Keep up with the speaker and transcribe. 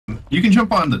You can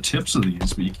jump on the tips of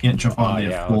these, but you can't jump on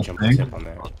the full thing. Tip on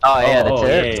that. Oh yeah, the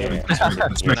tip.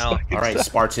 Yeah. Alright,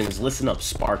 Spartans, listen up,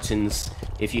 Spartans.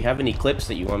 If you have any clips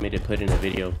that you want me to put in a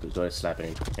video, please go ahead and slap it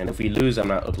in. And if we lose, I'm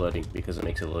not uploading because it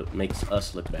makes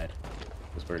us look bad.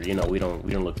 Because we're, you know, we don't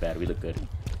look bad, we look good.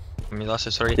 I mean,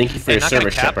 lost sorry. Thank you for your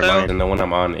service, Shepherd Line, and the one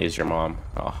I'm on is your mom.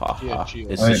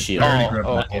 It's a shield.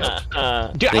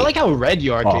 Dude, I like how red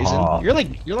you are, Jason.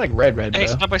 You're like red, bro. Hey,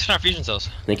 stop wasting our fusion cells.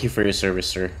 Thank you for your service,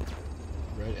 sir.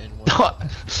 Red and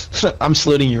white. I'm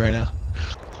saluting you right now.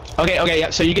 Okay, yeah.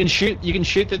 So you can shoot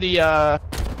through the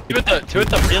Two at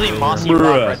the really mossy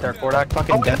rock right there, Kordak.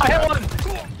 fucking death. I hit one.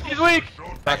 He's weak.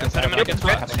 Back inside him.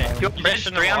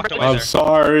 I'm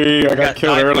sorry, I got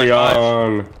killed early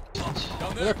on.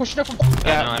 They're pushing up from.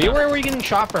 Yeah, be aware where you're getting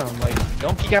shot from. Like,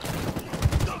 don't peek out.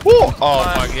 Woo! Oh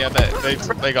fuck, yeah,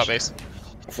 they got base.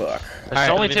 Fuck. There's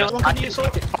only two. Fuck,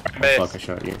 I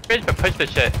shot you. Push the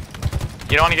shit.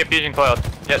 You don't want to get fusion coiled.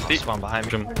 Yes, Deep one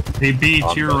behind him. Hey, B,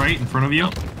 to your right, in front of you.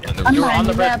 You're on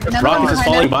the bridge. Rockets is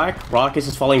falling back. Rockets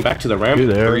is falling back to the ramp.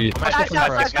 Behind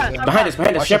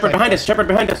us, Shepherd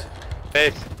behind us.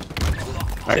 Base.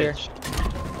 Alright.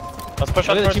 Let's push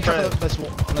up first.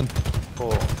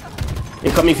 Cool.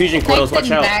 Incoming fusion coils,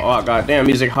 watch out. Oh goddamn,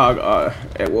 music hog. I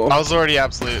was already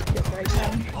absolute.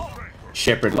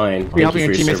 Shepherd Line. We're helping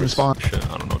your teammates spawn. Shit,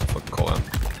 I don't know what the fuck to call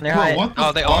that.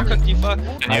 Oh, they all cooked you, fuck.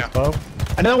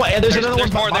 Another one. There's another one.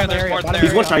 There's more there. There's more there.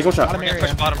 He's one shot. We're gonna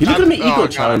push bottom. He's gonna ego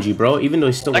challenge you, bro. Even though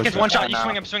he's still That gets one shot. You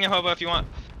swing him, hobo if you want.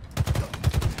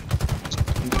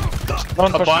 A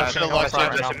bunch of left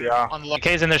on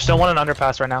K's and there's still one in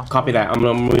underpass right now. Copy that. I'm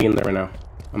moving in there right now.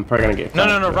 I'm probably gonna get. No,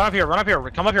 run up here.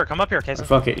 Come up here, K's.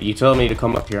 Fuck it. You tell me to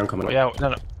come up here. I'm coming up. Yeah,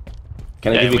 no.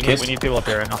 Can I give you a kiss? We need people up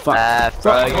here right now. Fuck.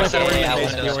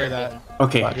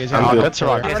 Okay. I'm good. That's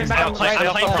right.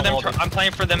 I'm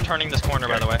playing for them turning this corner,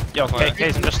 by the way. Yo,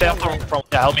 Kaysen, just stay up front.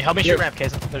 Yeah, help me shoot ramp,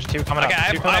 Kaysen. There's two coming up.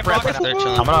 Okay, Two coming up ramp right now.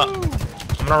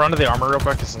 I'm gonna run to the armor real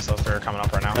quick since they're coming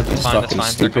up right now. That's fucking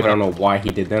stupid. I don't know why he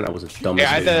did that. That was a dumb.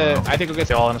 Yeah, I think we'll get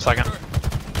the all in a second.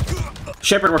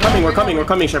 Shepherd, we're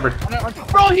coming, Shepherd.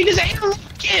 Bro, he just ate a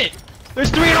rocket! There's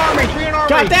three in army.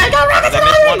 God damn, got rockets! They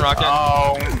missed one rocket.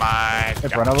 Oh my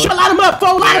god. Shut, light him up,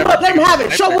 fool! Light him up, let him have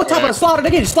it! Show what type of slaughter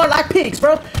they get. Slaughter like pigs,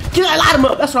 bro. Light him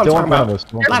up, that's what I'm talking about.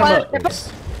 Light him up.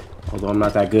 Although I'm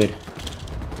not that good.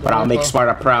 But I'll make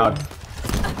Sparta proud.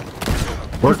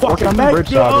 We're fucking on the bridge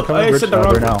side. We're coming bridge side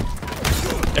right now.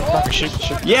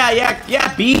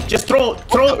 Yeah, B. Just throw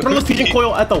the fusion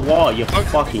coil at the wall, you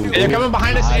fucking They're coming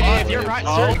behind us. If you're right,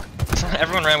 sir.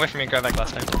 Everyone ran away from me and grabbed that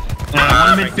last time.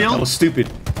 One midfield. That was stupid.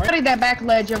 Putting that back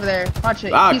ledge over there. Watch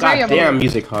it. Ah, goddamn,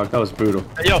 music hog. That was brutal.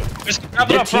 Yo, just grab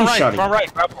it up front right.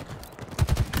 Grab him.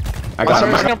 I got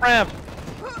him. Ramp.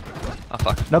 Oh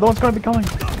fuck. Another one's gonna be coming.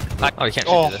 Oh, you can't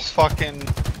do this. Fucking.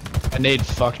 A nade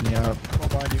fucked me up.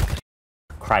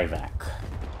 Kryvac.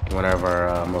 One of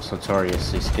our most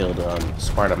notoriously skilled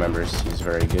Sparta members. He's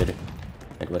very good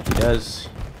at what he does.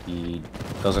 He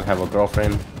doesn't have a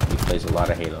girlfriend. He plays a lot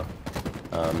of Halo.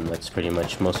 That's pretty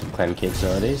much most of clan kids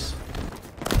nowadays.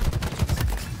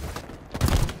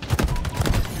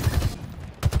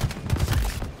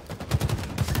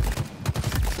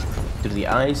 Through the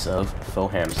eyes of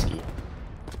Fohamsky.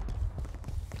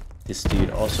 This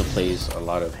dude also plays a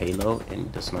lot of Halo and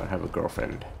does not have a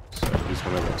girlfriend. So he's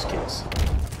one of those kids.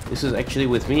 This is actually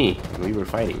with me, and we were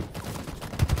fighting.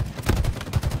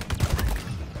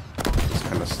 Just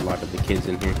kind of slaughtered the kids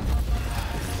in here.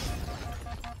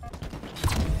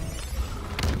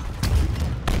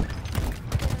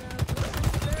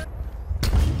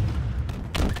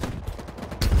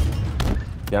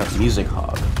 Got Music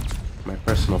Hog, my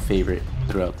personal favorite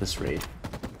throughout this raid.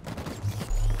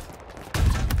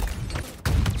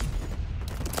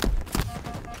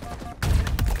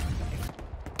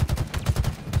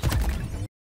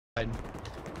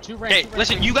 Okay,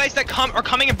 listen, you guys that are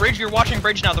coming in bridge, you're watching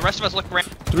bridge now. The rest of us look ramp.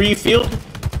 3 field.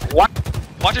 What?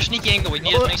 Watch a sneaky angle. We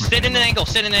need to sit in an angle.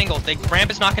 The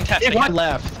ramp is not contested. One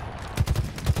left.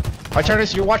 I turn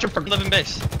this. You're watching from Live in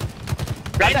base.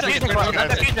 Grab that fusion.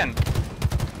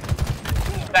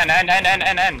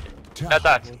 End. That's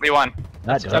us. We won.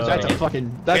 That's a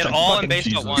fucking. That's all in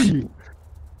base but one.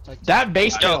 That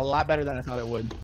base did a lot better than I thought it would.